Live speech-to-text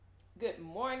Good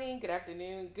morning, good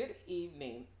afternoon, good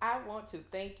evening. I want to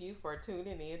thank you for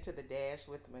tuning in to the Dash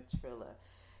with Matrilla.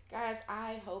 Guys,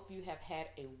 I hope you have had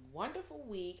a wonderful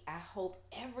week. I hope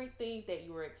everything that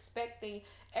you were expecting,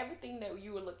 everything that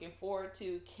you were looking forward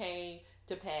to came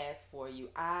to pass for you.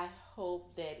 I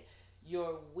hope that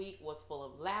your week was full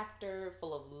of laughter,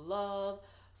 full of love,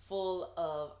 full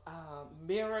of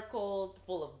miracles,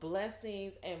 full of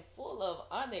blessings, and full of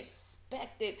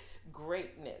unexpected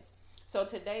greatness. So,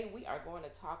 today we are going to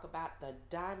talk about the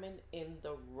diamond in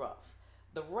the rough,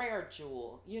 the rare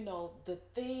jewel, the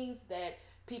things that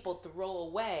people throw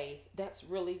away that's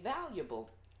really valuable.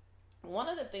 One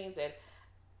of the things that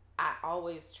I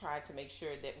always try to make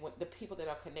sure that when the people that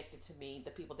are connected to me,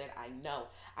 the people that I know,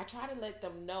 I try to let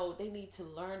them know they need to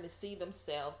learn to see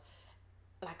themselves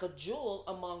like a jewel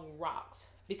among rocks,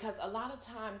 because a lot of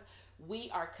times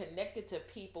we are connected to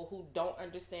people who don't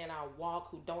understand our walk,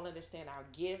 who don't understand our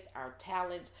gifts, our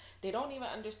talents. They don't even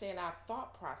understand our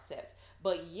thought process,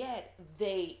 but yet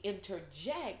they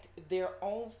interject their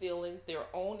own feelings, their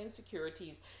own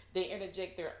insecurities. They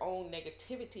interject their own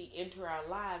negativity into our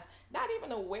lives, not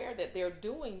even aware that they're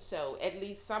doing so. At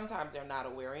least sometimes they're not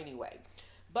aware anyway.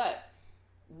 But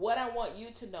what I want you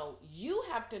to know, you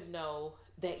have to know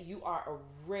that you are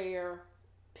a rare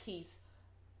piece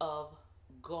of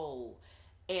gold.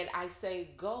 And I say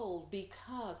gold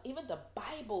because even the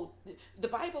Bible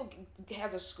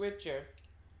has a scripture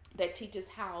that teaches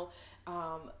how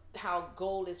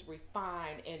gold is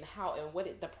refined, and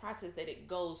the process that it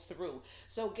goes through.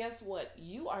 So guess what?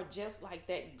 You are just like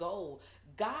that gold.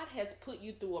 God has put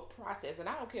you through a process, and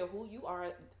I don't care who you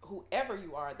are, whoever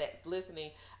you are that's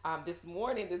listening this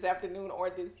morning, this afternoon,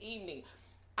 or this evening.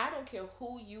 I don't care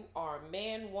who you are,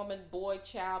 man, woman, boy,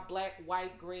 child, black,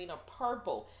 white, green, or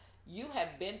purple. You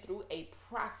have been through a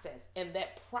process, and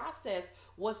that process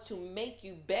was to make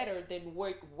you better than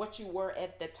what you were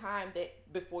at the time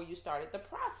that before you started the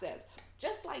process.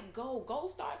 Just like gold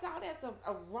starts out as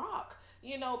a rock.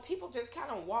 People just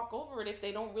kind of walk over it if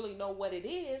they don't really know what it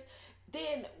is.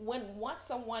 Then, once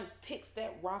someone picks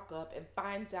that rock up and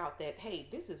finds out that, hey,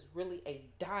 this is really a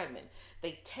diamond,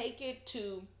 they take it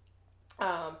to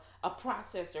a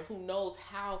processor who knows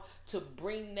how to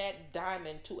bring that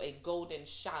diamond to a golden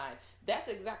shine. That's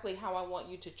exactly how I want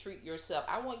you to treat yourself.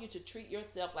 I want you to treat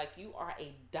yourself like you are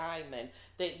a diamond,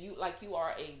 like you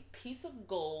are a piece of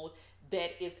gold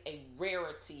that is a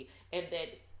rarity, and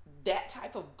that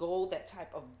type of gold, that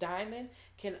type of diamond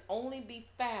can only be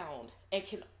found and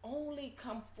can only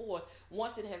come forth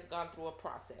once it has gone through a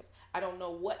process. I don't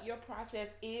know what your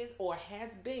process is or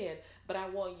has been, but I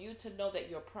want you to know that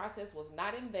your process was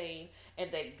not in vain,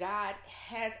 and that God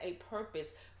has a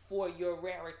purpose for your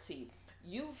rarity.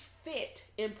 You fit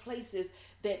in places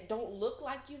that don't look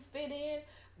like you fit in,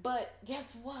 but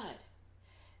guess what?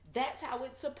 That's how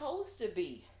it's supposed to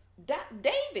be.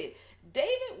 David,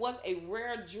 David was a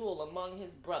rare jewel among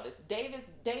his brothers.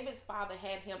 David's father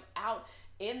had him out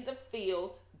in the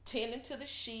field tending to the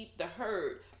sheep, the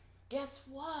herd. Guess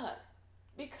what?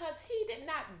 Because he didn't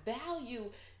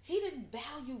value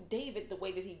David the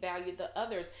way that he valued the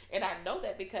others. And I know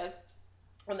that because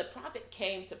when the prophet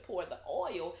came to pour the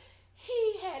oil,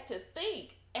 he had to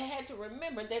think and had to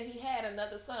remember that he had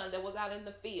another son that was out in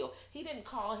the field. He didn't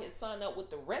call his son up with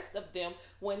the rest of them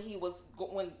when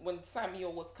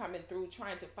Samuel was coming through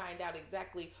trying to find out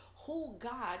exactly who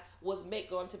God was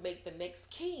going to make the next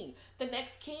king. The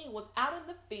next king was out in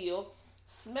the field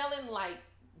smelling like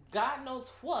God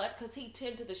knows what, because he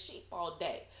tended to the sheep all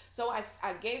day. So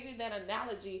I gave you that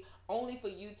analogy only for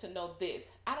you to know this.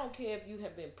 I don't care if you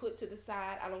have been put to the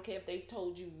side. I don't care if they've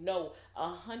told you no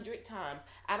 100 times.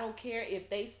 I don't care if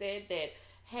they said that,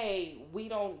 hey,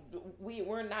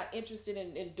 we're not interested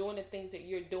in doing the things that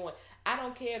you're doing. I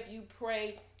don't care if you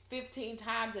pray 15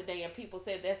 times a day and people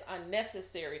say that's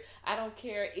unnecessary. I don't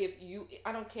care if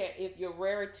your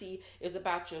rarity is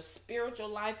about your spiritual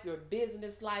life, your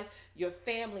business life, your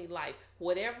family life.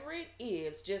 Whatever it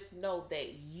is, just know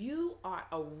that you are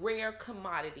a rare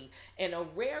commodity, and a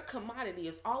rare commodity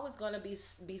is always going to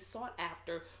be sought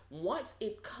after once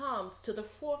it comes to the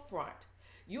forefront.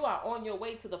 You are on your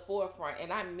way to the forefront,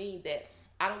 and I mean that.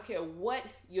 I don't care what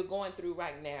you're going through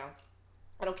right now.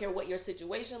 I don't care what your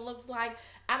situation looks like.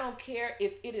 I don't care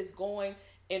if it is going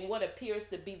in what appears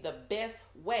to be the best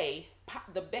way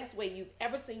you've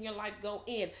ever seen your life go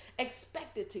in.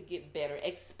 Expect it to get better.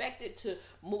 Expect it to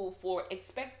move forward.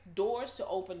 Expect doors to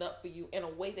open up for you in a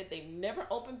way that they've never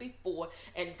opened before.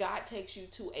 And God takes you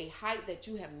to a height that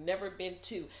you have never been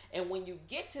to. And when you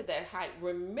get to that height,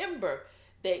 remember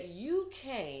that you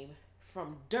came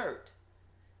from dirt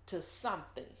to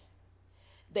something.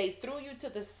 They threw you to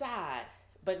the side,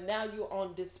 but now you're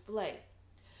on display.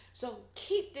 So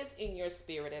keep this in your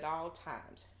spirit at all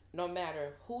times, no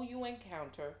matter who you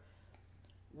encounter,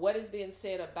 what is being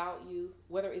said about you,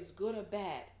 whether it's good or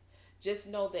bad. Just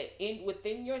know that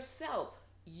within yourself,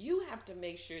 you have to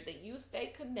make sure that you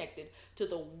stay connected to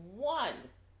the one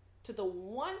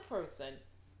person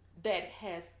that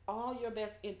has all your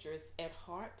best interests at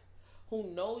heart,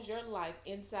 who knows your life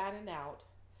inside and out,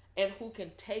 and who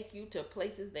can take you to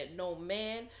places that no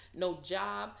man, no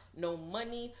job, no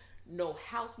money, no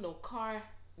house, no car,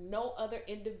 no other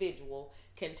individual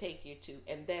can take you to,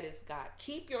 and that is God.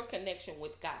 Keep your connection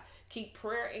with God. Keep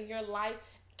prayer in your life.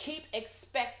 Keep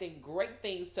expecting great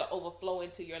things to overflow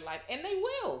into your life, and they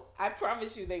will. I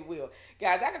promise you they will.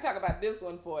 Guys, I can talk about this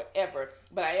one forever,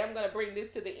 but I am going to bring this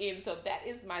to the end. So that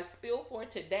is my spill for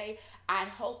today. I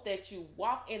hope that you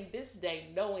walk in this day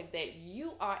knowing that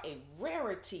you are a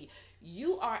rarity.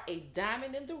 You are a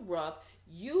diamond in the rough.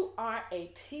 You are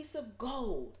a piece of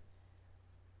gold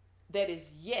that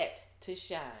is yet to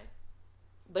shine.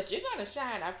 But you're going to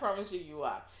shine. I promise you, you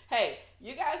are. Hey,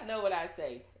 you guys know what I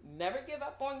say. Never give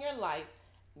up on your life.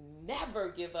 Never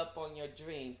give up on your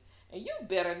dreams. And you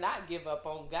better not give up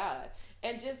on God.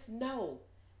 And just know,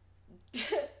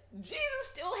 Jesus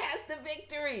still has the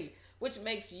victory, which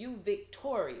makes you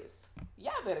victorious.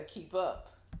 Y'all better keep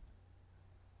up.